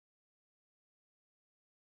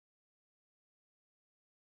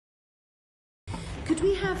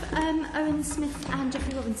have Owen Smith and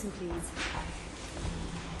Geoffrey Robinson, please?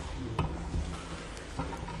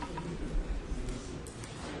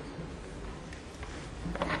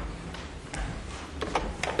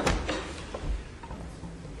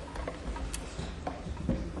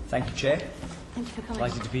 Thank you, Chair. Thank you for coming.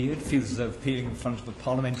 Delighted to be here. It feels as though appearing in front of a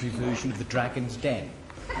parliamentary version of the Dragon's Den.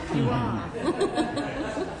 You are.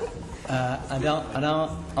 And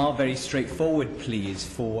our very straightforward plea is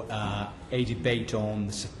for a debate on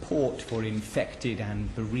the support for infected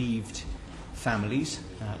and bereaved families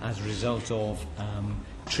as a result of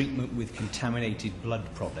treatment with contaminated blood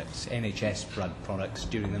products, NHS blood products,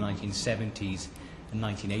 during the 1970s and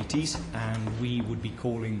 1980s. And we would be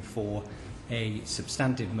calling for a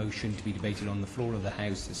substantive motion to be debated on the floor of the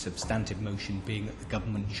House, the substantive motion being that the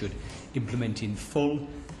government should implement in full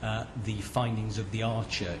the findings of the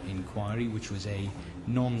Archer inquiry, which was a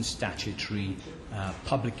non-statutory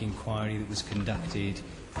public inquiry that was conducted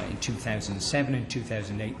in 2007 and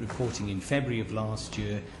 2008, reporting in February of last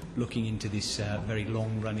year, looking into this very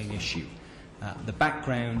long-running issue. The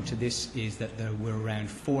background to this is that there were around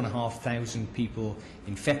 4,500 people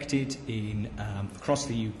infected across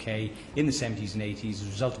the UK in the 70s and 80s as a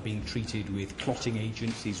result of being treated with clotting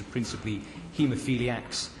agents. These were principally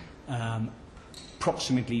haemophiliacs.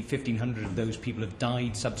 Approximately 1,500 of those people have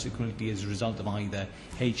died subsequently as a result of either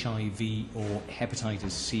HIV or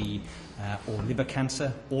hepatitis C or liver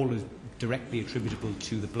cancer, all is directly attributable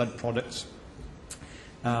to the blood products.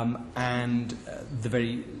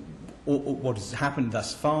 What has happened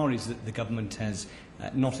thus far is that the government has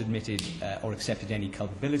not admitted or accepted any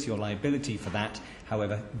culpability or liability for that.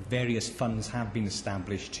 However, various funds have been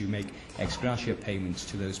established to make ex gratia payments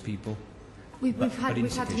to those people. We've had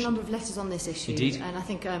a number of letters on this issue. Indeed. And I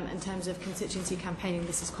think in terms of constituency campaigning,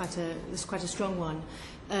 this is quite a strong one.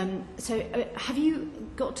 Have you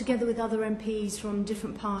got together with other MPs from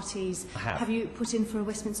different parties? I have. Have you put in for a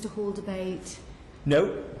Westminster Hall debate?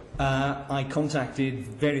 No. I contacted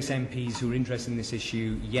various MPs who were interested in this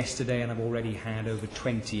issue yesterday, and I've already had over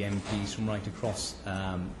 20 MPs from right across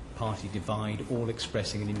party divide, all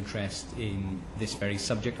expressing an interest in this very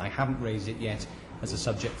subject. I haven't raised it yet as a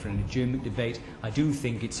subject for an adjournment debate. I do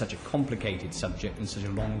think it's such a complicated subject and such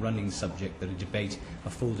a long-running subject that a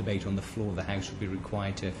full debate on the floor of the House would be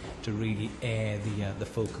required to really air the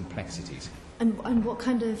full complexities. And what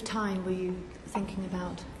kind of time were you thinking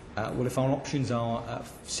about? Well, if our options are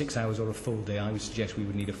 6 hours or a full day, I would suggest we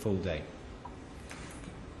would need a full day.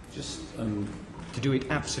 Just to do it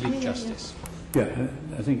absolute justice. Yeah,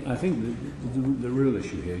 I think the real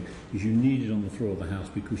issue here is you need it on the floor of the House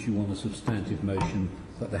because you want a substantive motion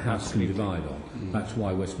that the House Absolutely. can divide on. That's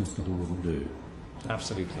why Westminster Hall wouldn't do.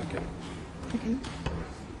 Absolutely. Okay.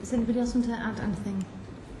 Does anybody else want to add anything?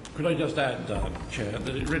 Could I just add, Chair,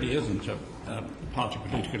 that it really isn't a party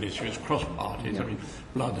political issue, it's cross-parties. Yeah. I mean,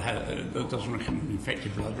 blood that doesn't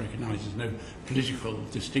infected blood recognises no political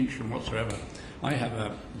distinction whatsoever. I have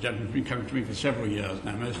a gentleman who's been coming to me for several years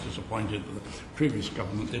now, most disappointed that the previous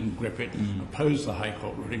government didn't grip it, opposed the High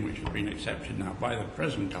Court ruling, which has been accepted now by the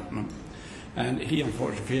present government. And he,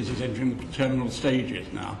 unfortunately, fears he's entering the terminal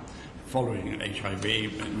stages now, following HIV,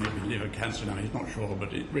 maybe liver cancer now, he's not sure,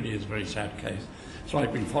 but it really is a very sad case. So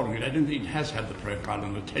I've been following it. I don't think it has had the profile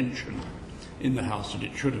and attention in the House that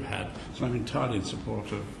it should have had. So I'm entirely in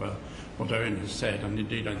support of what Owen has said, and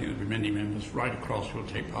indeed I think there will be many members right across who will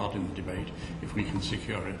take part in the debate if we can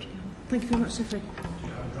secure it. Thank you very much, Geoffrey.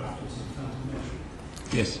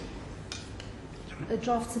 Yes. A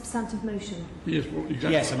draft substantive motion. Yes, well,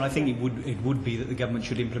 exactly. Yes, and I think it would be that the government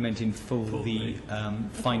should implement in full the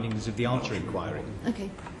findings of the Archer inquiry.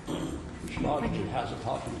 Okay. Which largely has,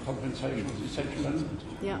 apart from compensation, as essential element.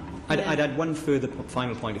 Yeah. I'd add one further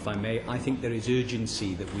final point, if I may. I think there is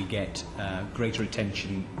urgency that we get greater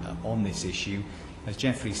attention on this issue. As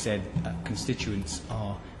Geoffrey said, constituents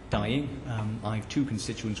are dying. I have two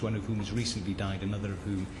constituents, one of whom has recently died, another of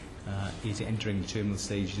whom is entering the terminal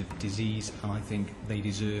stages of disease, and I think they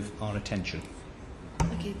deserve our attention.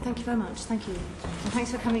 Okay, thank you very much. Thank you. And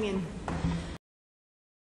thanks for coming in.